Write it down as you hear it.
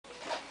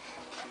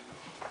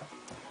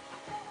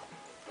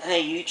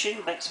Hey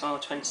YouTube,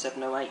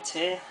 Xfile2708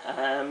 here.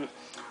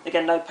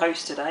 Again, no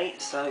post today,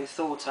 so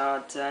thought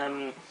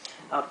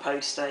I'd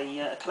post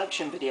a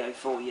collection video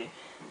for you.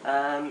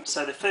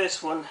 So the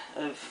first one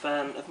of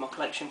my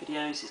collection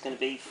videos is going to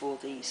be for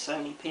the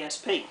Sony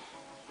PSP.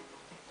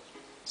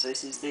 So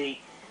this is the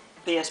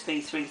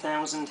PSP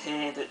 3000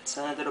 here that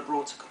I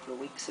brought a couple of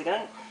weeks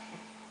ago.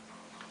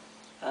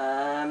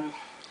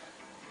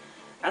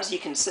 As you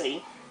can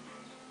see,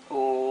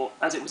 or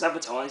as it was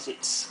advertised,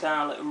 it's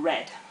scarlet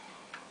red.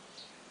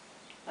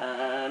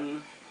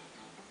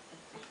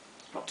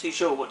 Not too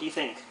sure, what do you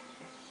think?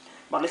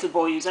 My little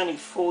boy, who's only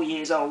 4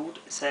 years old,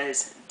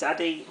 says,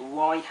 "Daddy,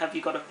 why have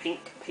you got a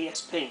pink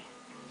PSP?"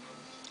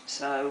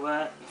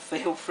 So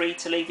feel free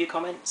to leave your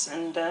comments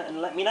and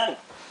let me know.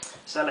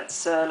 So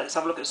let's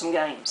have a look at some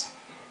games.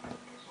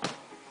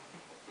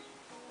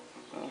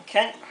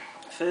 Okay,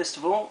 first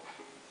of all,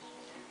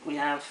 we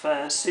have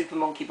Super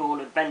Monkey Ball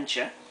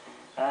Adventure.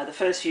 The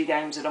first few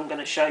games that I'm going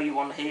to show you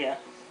on here,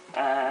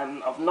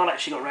 I've not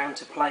actually got around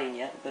to playing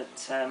yet,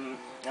 but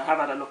I have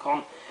had a look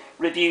on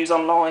reviews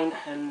online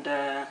and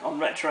on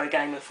Retro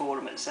Gamer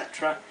Forum,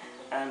 etc.,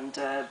 and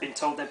been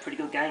told they're pretty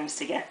good games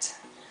to get.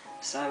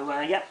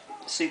 So yeah,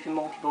 Super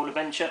Monkey Ball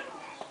Adventure,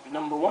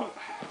 number 1.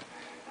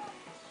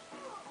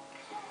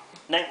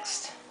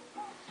 Next,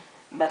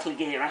 Metal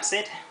Gear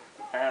Acid,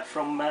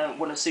 from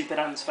one of Super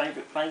Dan's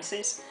favourite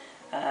places,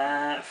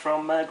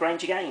 from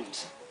Granger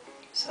Games.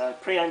 So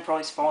pre-owned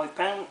price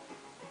 £5,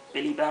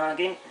 Billy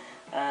bargain.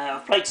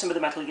 I've played some of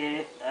the Metal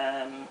Gear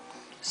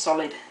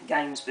Solid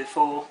games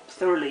before,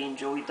 thoroughly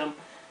enjoyed them.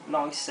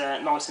 Nice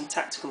and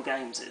tactical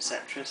games,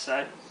 etc.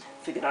 So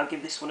figured I'd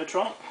give this one a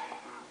try.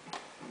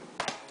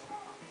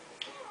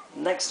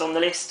 Next on the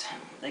list,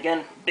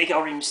 again, big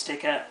orange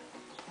sticker.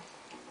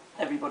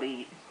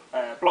 Everybody,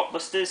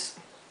 Blockbusters,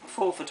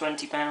 4 for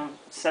 £20,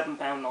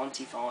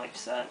 £7.95.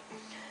 So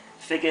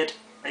figured,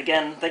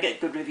 again, they get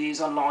good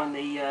reviews online.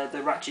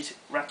 The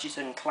Ratchet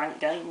and Clank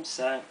games.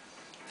 So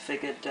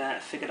figured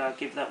I'd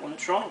give that one a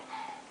try.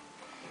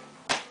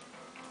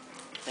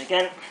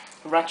 Again,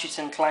 Ratchet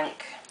and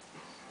Clank,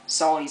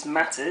 size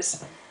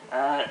matters.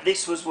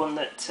 This was one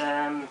that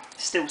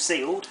still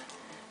sealed,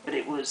 but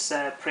it was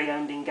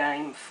pre-owned in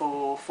game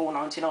for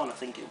 £4.99, I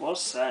think it was.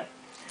 So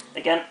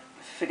again,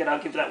 figured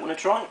I'd give that one a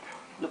try.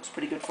 Looks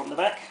pretty good from the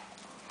back.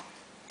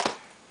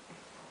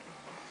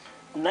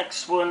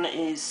 Next one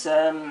is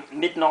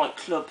Midnight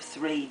Club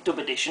 3 Dub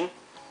Edition.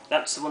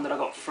 That's the one that I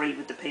got free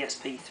with the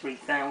PSP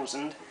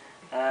 3000.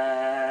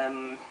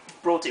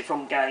 Brought it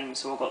from games,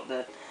 so I got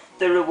the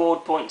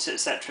reward points,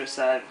 etc.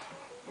 So,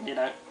 you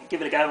know,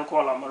 give it a go. I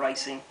quite like my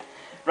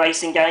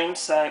racing games,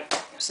 so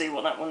see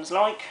what that one's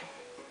like.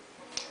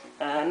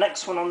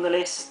 Next one on the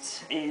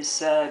list is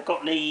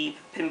Gottlieb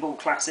Pinball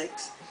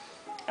Classics.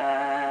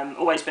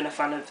 Always been a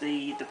fan of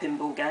the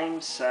pinball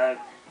games, so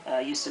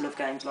used to love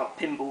games like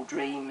Pinball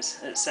Dreams,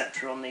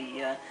 etc. on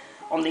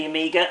the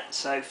Amiga.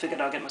 So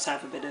figured I'd get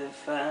myself a bit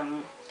of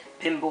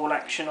pinball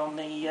action on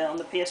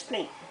the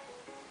PSP.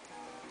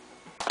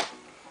 What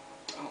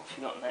have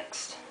we got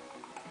next?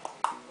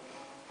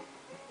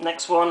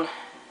 Next one,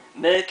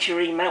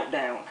 Mercury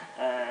Meltdown.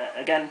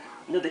 Again,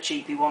 another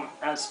cheapy one,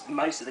 as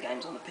most of the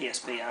games on the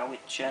PSP are,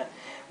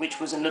 which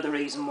was another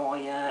reason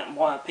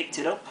why I picked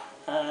it up.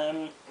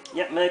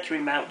 Yep, Mercury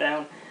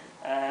Meltdown,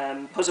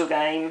 puzzle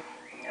game.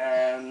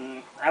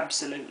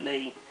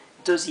 Absolutely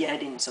does your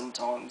head in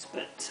sometimes,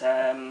 but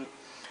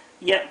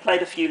yeah,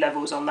 played a few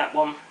levels on that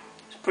one.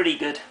 It's pretty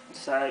good,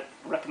 so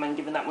recommend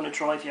giving that one a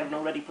try if you haven't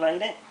already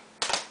played it.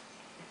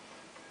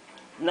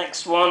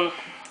 Next one,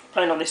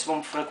 playing on this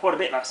one for quite a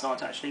bit last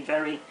night actually.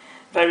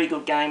 Very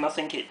good game. I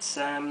think it's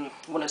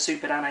one of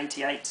Super Dan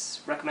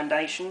 88's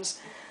recommendations.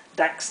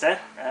 Daxter,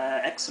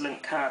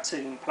 excellent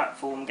cartoon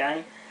platform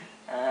game.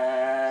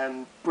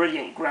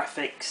 Brilliant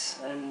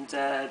graphics and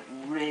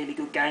really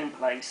good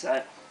gameplay,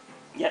 so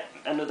yep,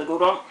 another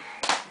good one.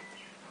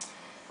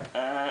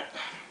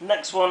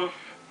 Next one,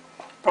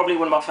 probably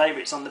one of my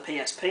favourites on the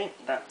PSP,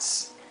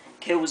 that's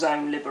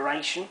Killzone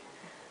Liberation.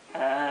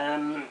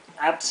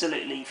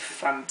 Absolutely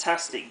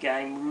fantastic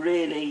game,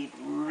 really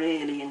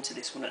into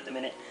this one at the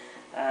minute.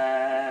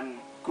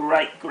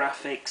 Great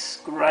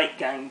graphics, great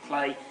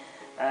gameplay,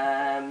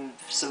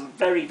 some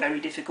very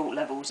difficult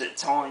levels at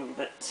time,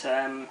 but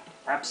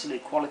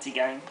absolute quality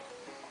game.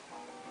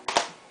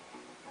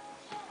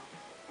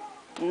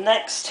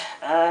 Next,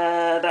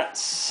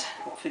 that's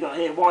what have we got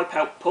here,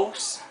 Wipeout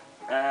Pulse.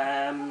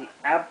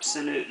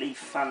 Absolutely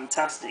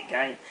fantastic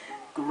game,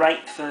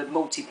 great for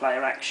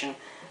multiplayer action.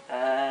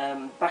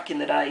 Back in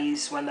the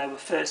days when they were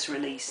first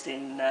released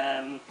in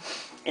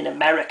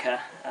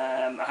America,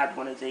 I had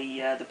one of the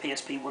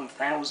PSP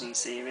 1000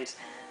 series,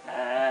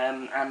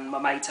 and my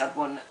mate had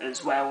one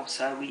as well,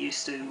 so we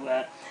used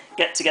to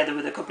get together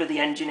with a couple of the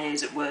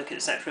engineers at work,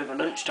 etc., over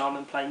lunchtime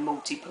and play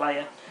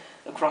multiplayer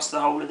across the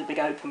whole of the big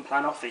open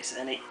plan office,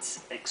 and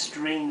it's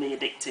extremely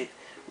addictive.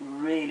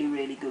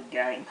 Really good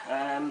game.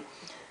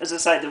 As I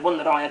say, the one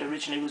that I had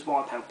originally was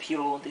Wipeout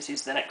Pure. This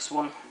is the next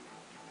one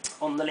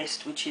on the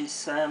list, which is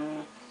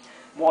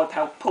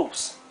Wipeout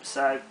Pulse.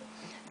 So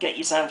get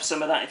yourself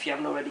some of that if you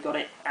haven't already got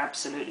it.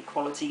 Absolutely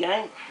quality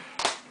game.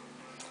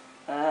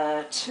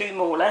 2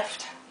 more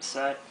left.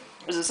 So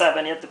as I say, I've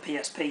only had the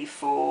PSP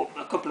for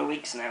a couple of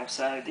weeks now,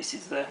 so this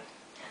is the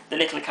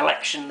little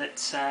collection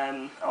that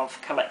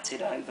I've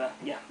collected over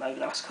the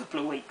last couple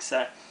of weeks.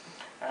 So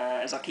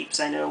as I keep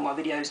saying in all my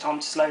videos, time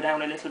to slow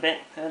down a little bit,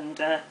 and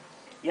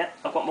yeah,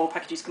 I've got more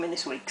packages coming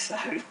this week. So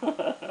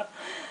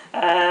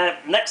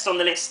next on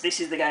the list, this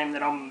is the game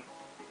that I'm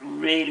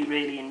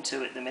really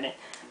into at the minute,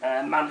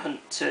 Manhunt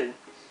 2.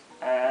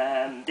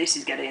 This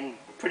is getting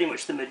pretty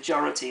much the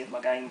majority of my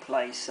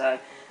gameplay, so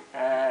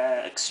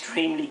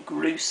extremely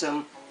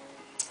gruesome,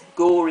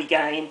 gory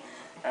game,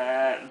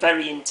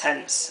 very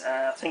intense.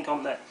 I think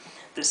on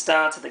the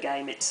start of the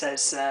game it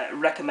says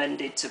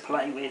recommended to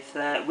play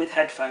with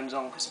headphones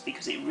on,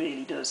 because it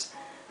really does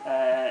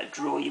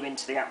draw you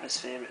into the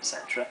atmosphere,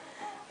 etc.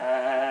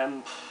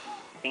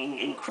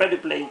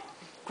 Incredibly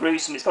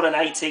gruesome. It's got an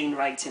 18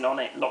 rating on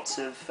it. Lots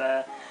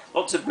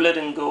of blood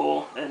and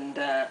gore, and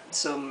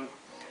some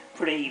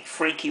pretty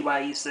freaky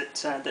ways that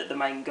the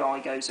main guy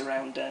goes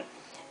around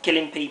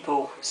killing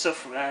people,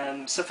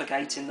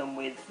 suffocating them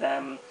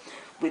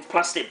with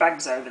plastic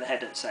bags over the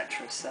head,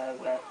 etc.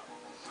 So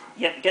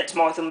yeah, gets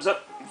my thumbs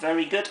up.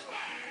 Very good.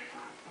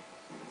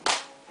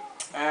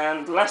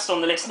 And last on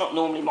the list, not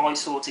normally my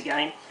sort of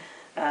game,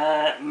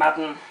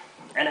 Madden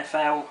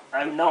NFL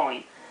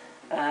 09.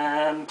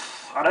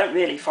 I don't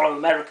really follow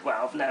America.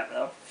 Well,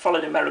 I've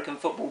followed American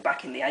football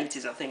back in the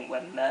 80s, I think,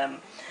 when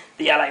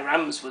the LA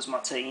Rams was my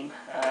team.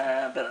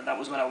 But that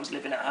was when I was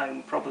living at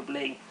home,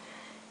 probably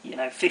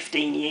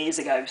 15 years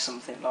ago,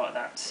 something like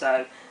that.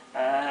 So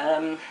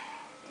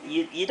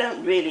you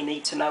don't really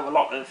need to know a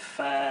lot of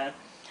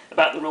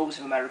about the rules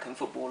of American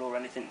football or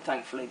anything,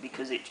 thankfully,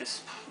 because it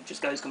just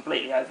goes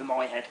completely over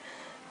my head.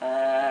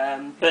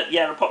 But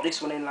yeah, I popped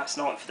this one in last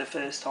night for the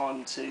first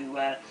time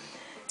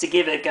to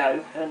give it a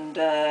go, and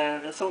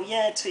I thought,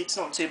 yeah, it's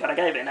not too bad. I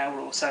gave it an hour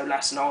or so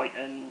last night,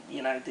 and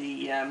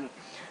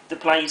the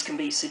plays can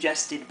be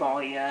suggested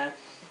by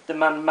the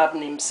man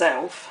Madden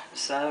himself,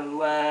 so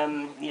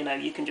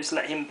you can just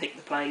let him pick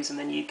the plays and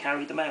then you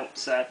carry them out.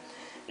 So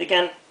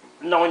again,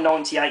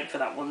 $9.98 for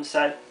that one,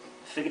 so I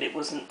figured it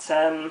wasn't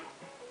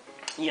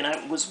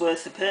was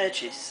worth the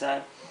purchase.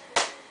 So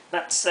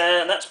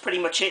that's pretty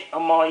much it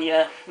on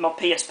my my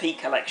PSP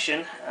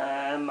collection.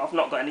 I've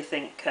not got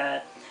anything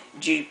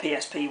due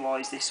PSP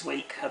wise this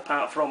week,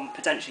 apart from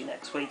potentially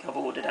next week. I've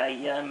ordered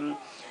a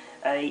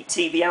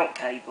TV out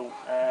cable.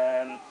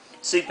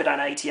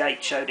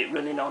 Superdan88 showed it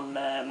running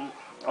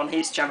on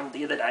his channel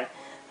the other day,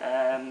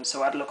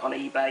 so I had a look on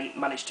eBay,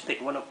 managed to pick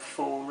one up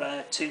for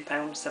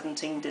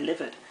 £2.17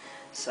 delivered.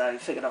 So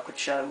figured I could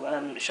show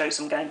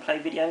some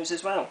gameplay videos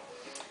as well.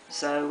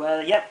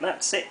 So yeah,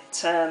 that's it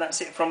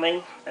from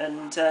me,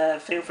 and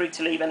feel free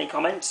to leave any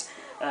comments.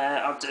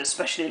 I'd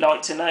especially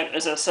like to know,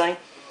 as I say,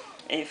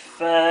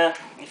 if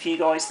you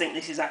guys think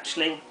this is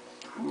actually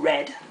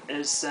red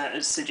as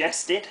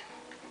suggested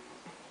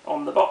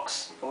on the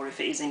box, or if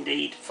it is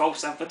indeed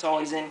false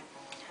advertising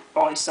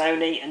by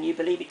Sony and you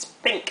believe it's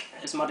pink,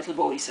 as my little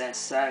boy says.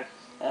 So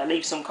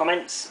leave some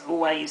comments.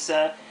 Always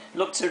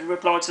look to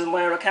reply to them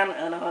where I can,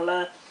 and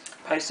I'll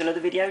post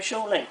another video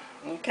shortly.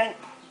 Okay,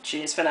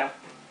 cheers for now.